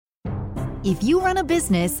If you run a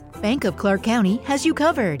business, Bank of Clark County has you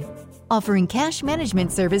covered. Offering cash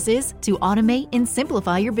management services to automate and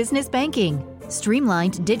simplify your business banking,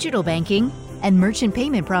 streamlined digital banking, and merchant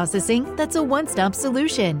payment processing that's a one-stop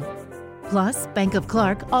solution. Plus, Bank of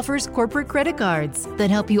Clark offers corporate credit cards that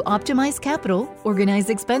help you optimize capital, organize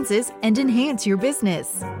expenses, and enhance your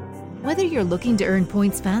business. Whether you're looking to earn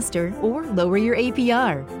points faster or lower your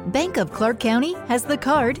APR, Bank of Clark County has the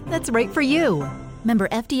card that's right for you. Member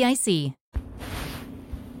FDIC.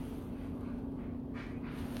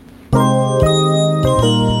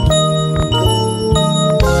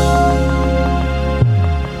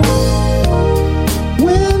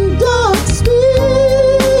 When dark speaks,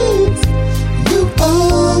 you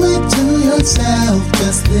owe it to yourself.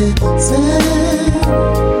 Just listen.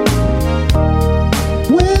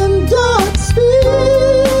 When dark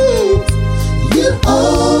speaks, you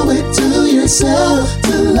owe it to yourself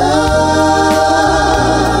to love.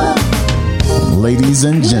 Ladies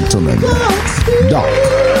and gentlemen, Doc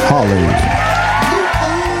Holly.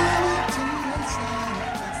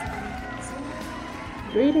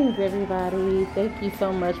 Greetings, everybody. Thank you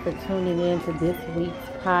so much for tuning in to this week's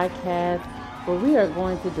podcast, where we are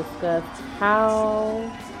going to discuss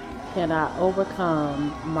how can I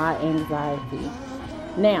overcome my anxiety.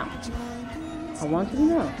 Now, I want you to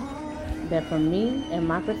know that from me and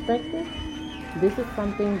my perspective, this is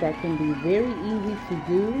something that can be very easy to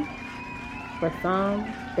do. For some,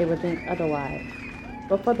 they would think otherwise.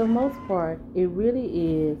 But for the most part, it really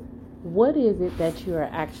is, what is it that you are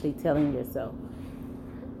actually telling yourself?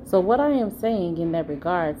 So what I am saying in that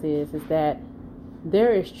regards is that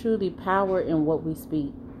there is truly power in what we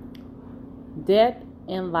speak. Death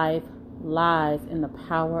and life lies in the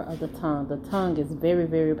power of the tongue. The tongue is very,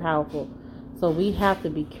 very powerful. So we have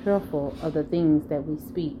to be careful of the things that we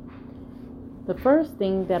speak. The first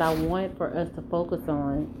thing that I want for us to focus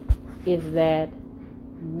on is that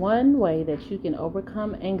one way that you can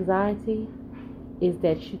overcome anxiety is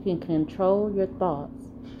that you can control your thoughts,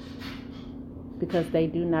 because they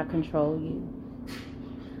do not control you.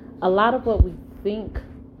 A lot of what we think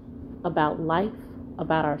about life,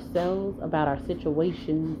 about ourselves, about our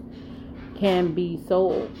situations can be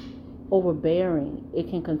so overbearing. It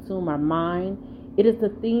can consume our mind. It is the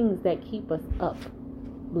things that keep us up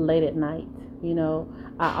late at night. You know,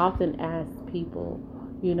 I often ask people,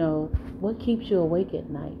 what keeps you awake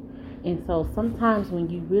at night? And so sometimes when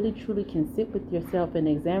you really truly can sit with yourself and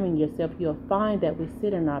examine yourself, you'll find that we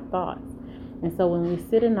sit in our thoughts. And so when we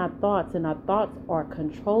sit in our thoughts and our thoughts are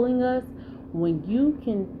controlling us, when you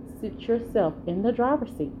can sit yourself in the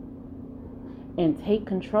driver's seat and take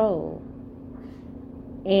control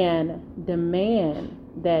and demand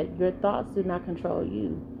that your thoughts do not control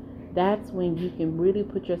you, that's when you can really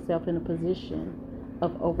put yourself in a position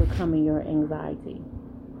of overcoming your anxiety.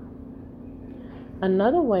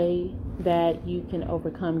 Another way that you can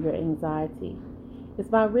overcome your anxiety is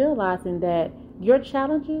by realizing that your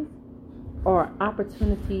challenges are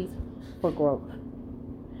opportunities for growth.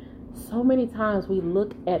 So many times we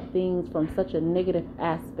look at things from such a negative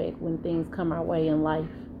aspect when things come our way in life.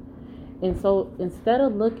 And so instead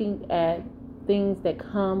of looking at things that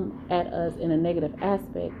come at us in a negative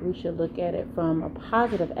aspect, we should look at it from a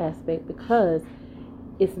positive aspect, because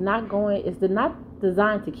it's not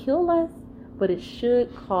designed to kill us, but it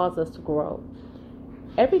should cause us to grow.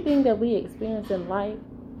 Everything that we experience in life,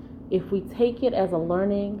 if we take it as a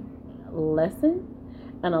learning lesson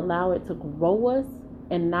and allow it to grow us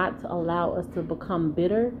and not to allow us to become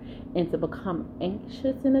bitter and to become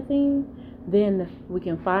anxious in a thing, then we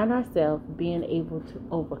can find ourselves being able to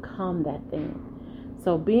overcome that thing.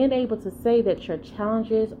 So being able to say that your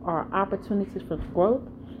challenges are opportunities for growth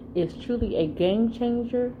is truly a game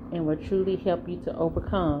changer and will truly help you to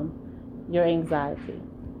overcome your anxiety.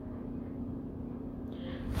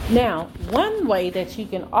 Now, one way that you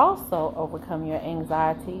can also overcome your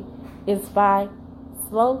anxiety is by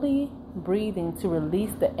slowly breathing to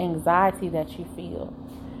release the anxiety that you feel.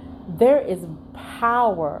 There is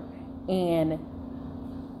power in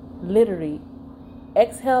literally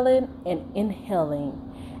exhaling and inhaling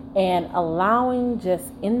and allowing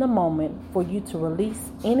just in the moment for you to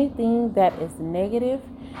release anything that is negative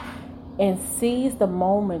and seize the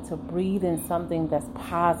moment to breathe in something that's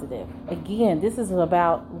positive. Again, this is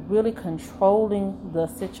about really controlling the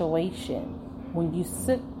situation. When you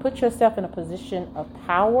put yourself in a position of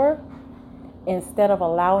power, instead of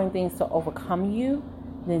allowing things to overcome you,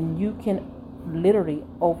 then you can literally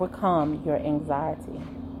overcome your anxiety.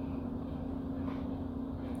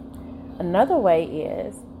 Another way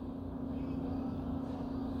is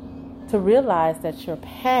to realize that your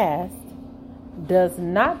past does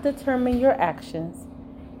not determine your actions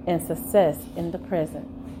and success in the present.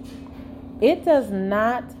 It does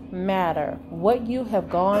not matter what you have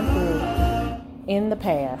gone through in the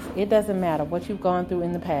past. It doesn't matter what you've gone through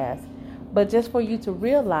in the past. But just for you to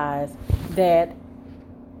realize that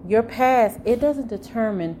your past, it doesn't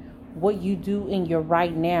determine what you do in your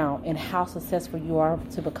right now and how successful you are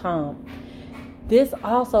to become. This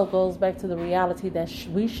also goes back to the reality that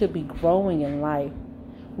we should be growing in life.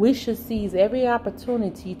 We should seize every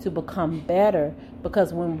opportunity to become better,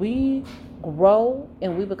 because when we grow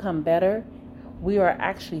and we become better, we are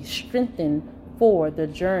actually strengthened for the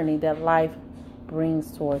journey that life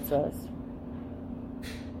brings towards us.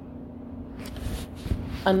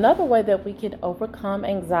 Another way that we can overcome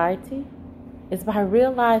anxiety is by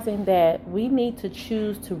realizing that we need to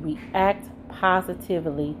choose to react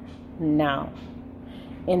positively now.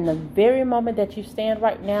 In the very moment that you stand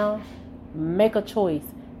right now, make a choice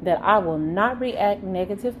that I will not react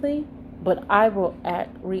negatively, but I will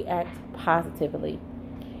react positively.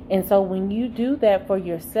 And so when you do that for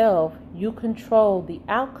yourself, you control the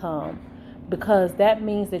outcome, because that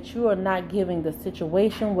means that you are not giving the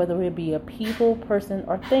situation, whether it be a people, person,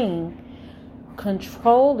 or thing,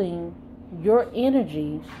 controlling your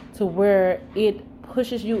energy to where it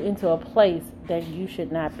pushes you into a place that you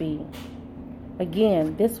should not be.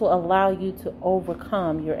 Again, this will allow you to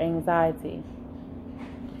overcome your anxiety.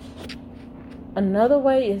 Another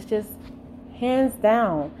way is just hands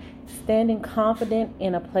down standing confident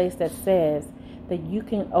in a place that says that you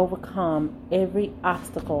can overcome every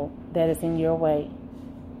obstacle that is in your way.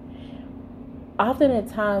 Often at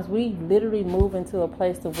times we literally move into a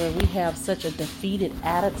place to where we have such a defeated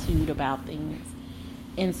attitude about things.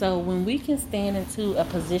 And so when we can stand into a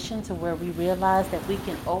position to where we realize that we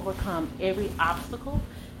can overcome every obstacle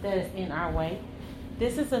that is in our way,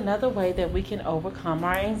 this is another way that we can overcome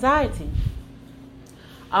our anxiety.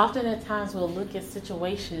 Often at times we'll look at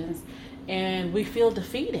situations and we feel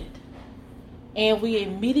defeated and we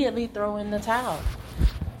immediately throw in the towel.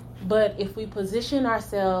 But if we position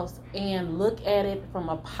ourselves and look at it from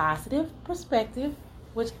a positive perspective,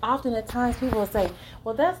 which often at times people will say,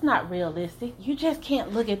 well, that's not realistic. You just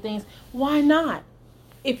can't look at things. Why not?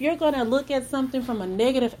 If you're going to look at something from a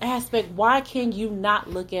negative aspect, why can you not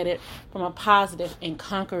look at it from a positive and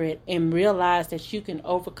conquer it and realize that you can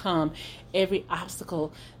overcome every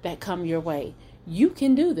obstacle that come your way? You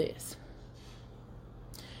can do this.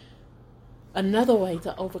 Another way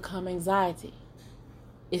to overcome anxiety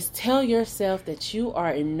is tell yourself that you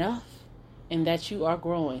are enough and that you are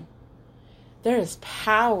growing. There is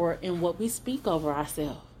power in what we speak over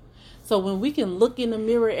ourselves. So when we can look in the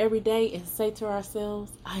mirror every day and say to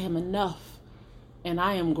ourselves, I am enough and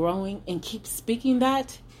I am growing, and keep speaking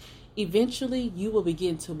that, eventually you will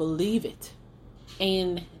begin to believe it.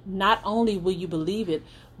 And not only will you believe it,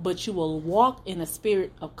 but you will walk in a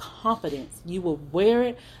spirit of confidence. You will wear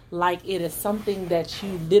it like it is something that you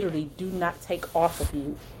literally do not take off of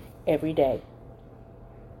you every day.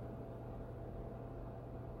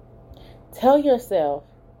 Tell yourself,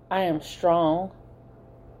 I am strong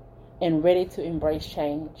and ready to embrace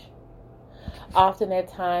change. Often at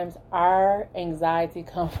times, our anxiety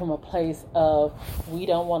comes from a place of we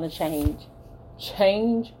don't want to change.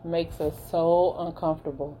 Change makes us so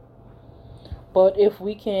uncomfortable. But if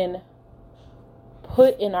we can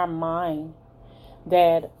put in our mind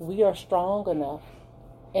that we are strong enough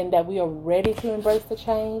and that we are ready to embrace the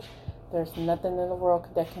change, there's nothing in the world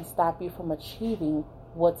that can stop you from achieving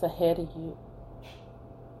what's ahead of you.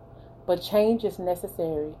 But change is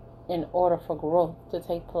necessary in order for growth to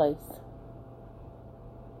take place.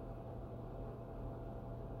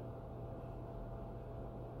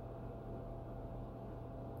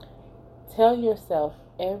 Tell yourself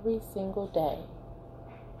every single day,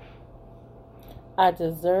 I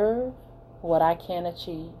deserve what I can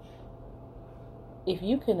achieve. If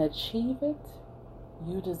you can achieve it,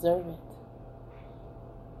 you deserve it.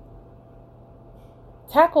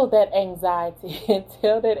 Tackle that anxiety and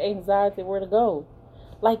tell that anxiety where to go.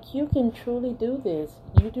 Like, you can truly do this.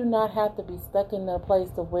 You do not have to be stuck in a place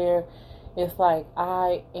to where it's like,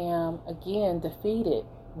 I am again defeated.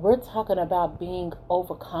 We're talking about being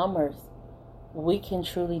overcomers. We can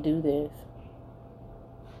truly do this.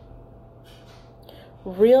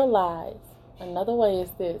 Realize, another way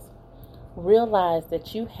is this, realize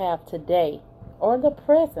that you have today or the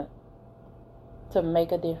present to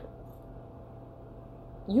make a difference.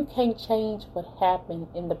 You can't change what happened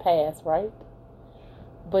in the past, right?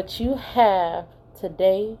 But you have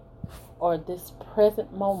today or this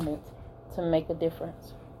present moment to make a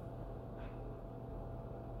difference.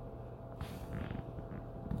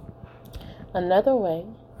 Another way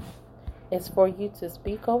is for you to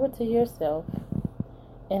speak over to yourself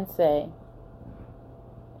and say,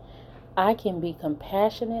 I can be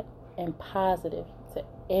compassionate and positive to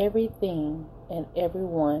everything and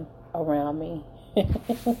everyone around me.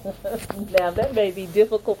 Now, that may be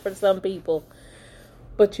difficult for some people,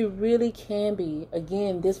 but you really can be.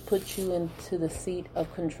 Again, this puts you into the seat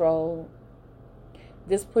of control.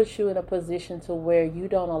 This puts you in a position to where you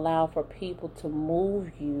don't allow for people to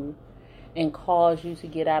move you and cause you to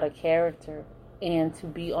get out of character and to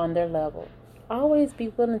be on their level. Always be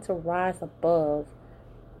willing to rise above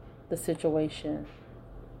the situation.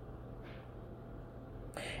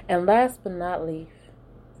 And last but not least,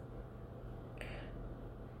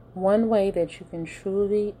 one way that you can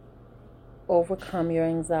truly overcome your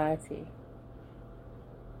anxiety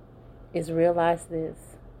is realize this.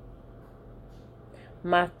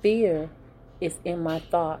 My fear is in my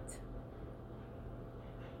thought,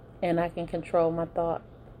 and I can control my thought.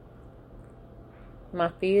 My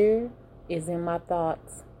fear is in my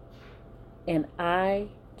thoughts, and I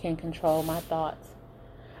can control my thoughts.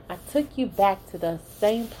 I took you back to the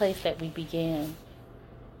same place that we began,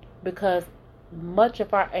 because much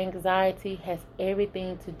of our anxiety has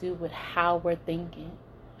everything to do with how we're thinking.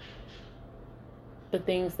 The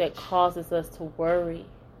things that causes us to worry,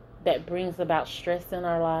 that brings about stress in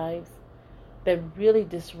our lives, that really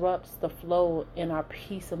disrupts the flow in our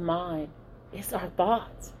peace of mind. It's our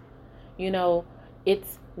thoughts.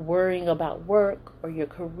 It's worrying about work or your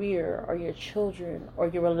career or your children or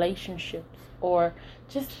your relationships or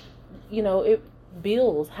just,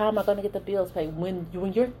 bills. How am I going to get the bills paid? When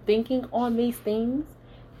you're thinking on these things,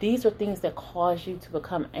 these are things that cause you to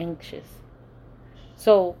become anxious.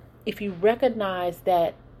 So if you recognize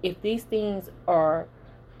that if these things are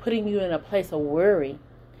putting you in a place of worry,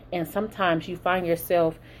 and sometimes you find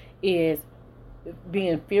yourself is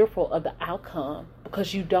being fearful of the outcome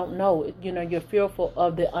because you don't know, you're fearful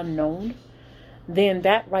of the unknown, then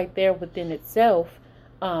that right there within itself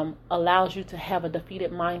allows you to have a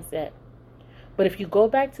defeated mindset. But if you go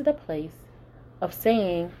back to the place of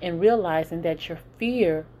saying and realizing that your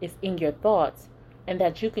fear is in your thoughts and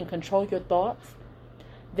that you can control your thoughts,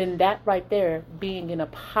 then that right there, being in a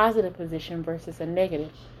positive position versus a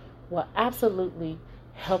negative, will absolutely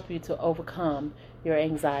help you to overcome your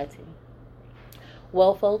anxiety.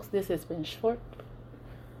 Well, folks, this has been short,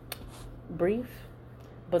 brief,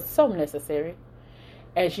 but so necessary.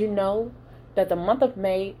 As you know, that the month of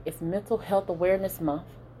May is Mental Health Awareness Month,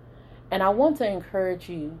 and I want to encourage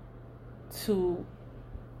you to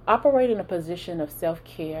operate in a position of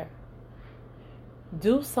self-care.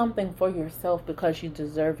 Do something for yourself because you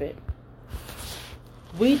deserve it.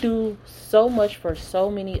 We do so much for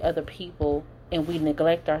so many other people and we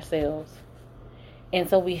neglect ourselves. And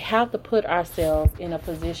so we have to put ourselves in a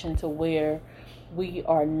position to where we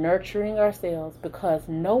are nurturing ourselves, because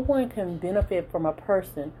no one can benefit from a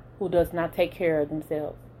person who does not take care of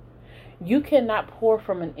themselves. You cannot pour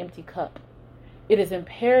from an empty cup. It is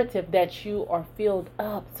imperative that you are filled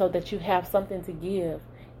up so that you have something to give,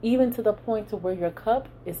 even to the point to where your cup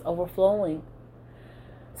is overflowing.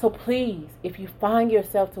 So please, if you find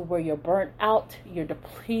yourself to where you're burnt out, you're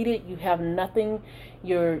depleted, you have nothing,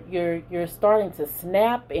 you're starting to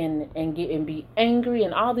snap and be angry,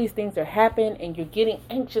 and all these things are happening, and you're getting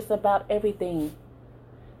anxious about everything,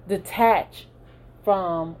 detach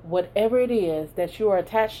from whatever it is that you are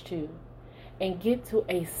attached to and get to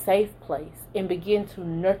a safe place and begin to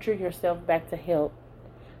nurture yourself back to health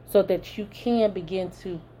so that you can begin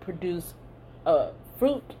to produce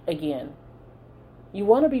fruit again. You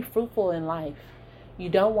want to be fruitful in life. You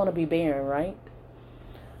don't want to be barren, right?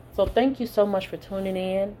 So thank you so much for tuning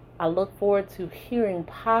in. I look forward to hearing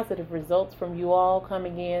positive results from you all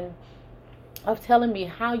coming in, of telling me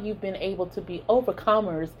how you've been able to be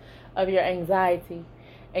overcomers of your anxiety.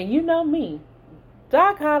 And you know me,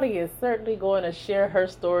 Doc Holly is certainly going to share her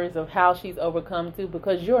stories of how she's overcome too,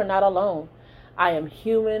 because you're not alone. I am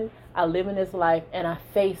human. I live in this life, and I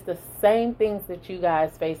face the same things that you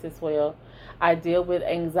guys face as well. I deal with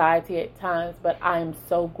anxiety at times, but I am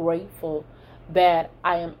so grateful that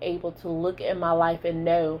I am able to look at my life and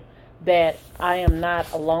know that I am not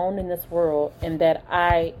alone in this world and that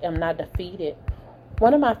I am not defeated.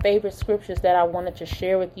 One of my favorite scriptures that I wanted to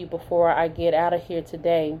share with you before I get out of here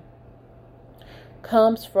today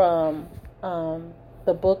comes from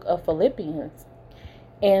the book of Philippians.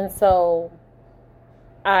 And so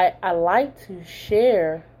I like to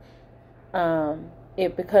share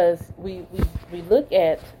it because we look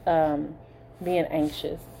at being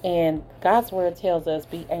anxious, and God's word tells us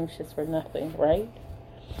be anxious for nothing, right?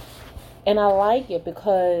 And I like it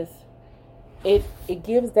because it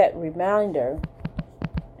gives that reminder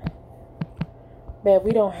that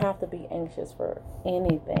we don't have to be anxious for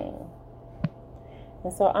anything.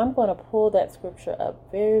 And so I'm going to pull that scripture up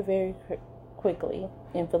very, very quickly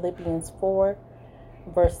in Philippians 4,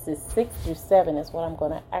 verses 6 through 7 is what I'm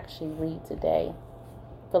going to actually read today.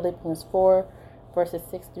 Philippians 4, verses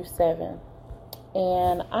 6 through 7.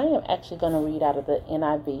 And I am actually going to read out of the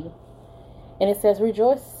NIV. And it says,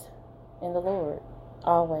 "Rejoice in the Lord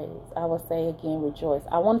always." I will say again, rejoice.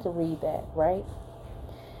 I wanted to read that, right?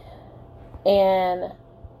 And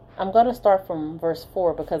I'm going to start from verse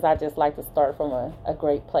 4 because I just like to start from a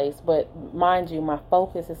great place. But mind you, my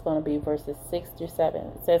focus is going to be verses 6 through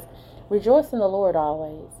 7. It says, "Rejoice in the Lord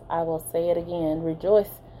always." I will say it again,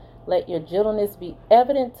 rejoice. Let your gentleness be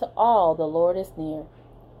evident to all. The Lord is near.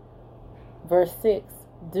 Verse 6,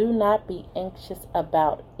 "Do not be anxious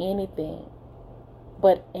about anything,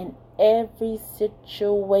 but in every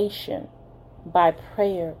situation, by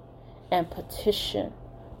prayer and petition,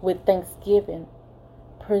 with thanksgiving,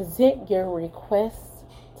 present your requests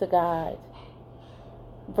to God."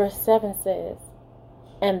 Verse 7 says,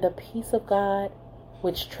 "And the peace of God,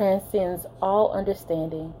 which transcends all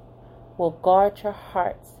understanding, will guard your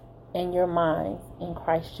hearts and your minds in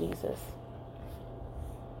Christ Jesus."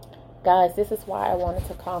 Guys, this is why I wanted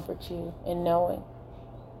to comfort you in knowing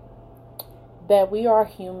that we are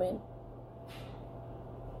human.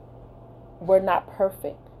 We're not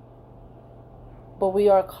perfect, but we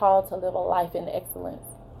are called to live a life in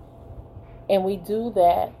excellence. And we do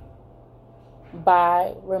that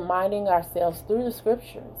by reminding ourselves through the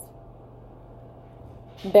scriptures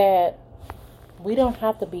that we don't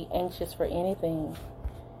have to be anxious for anything.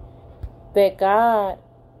 That God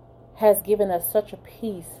has given us such a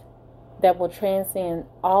peace that will transcend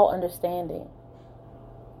all understanding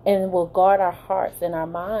and will guard our hearts and our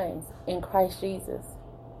minds in Christ Jesus.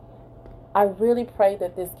 I really pray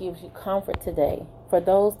that this gives you comfort today for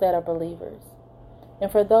those that are believers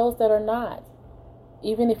and for those that are not.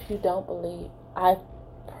 Even if you don't believe, I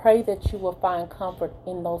pray that you will find comfort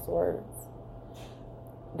in those words,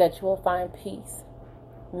 that you will find peace.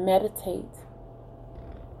 Meditate.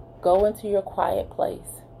 Go into your quiet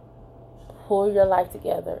place. Pull your life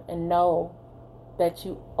together and know that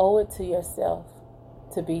you owe it to yourself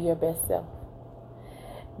to be your best self.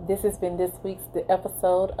 This has been this week's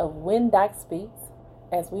episode of When Doc Speaks,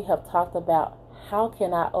 as we have talked about how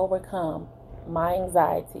can I overcome my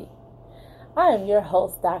anxiety. I am your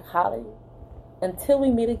host, Doc Holly. Until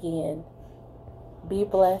we meet again, be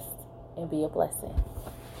blessed and be a blessing.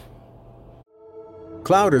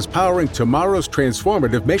 Cloud is powering tomorrow's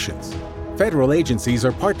transformative missions. Federal agencies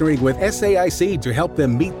are partnering with SAIC to help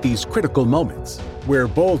them meet these critical moments, where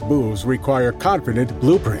bold moves require confident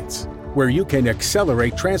blueprints, where you can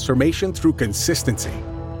accelerate transformation through consistency,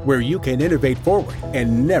 where you can innovate forward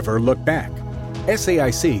and never look back.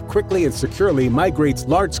 SAIC quickly and securely migrates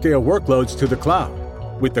large-scale workloads to the cloud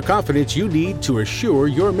with the confidence you need to assure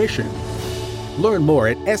your mission. Learn more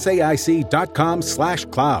at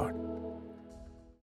SAIC.com/cloud.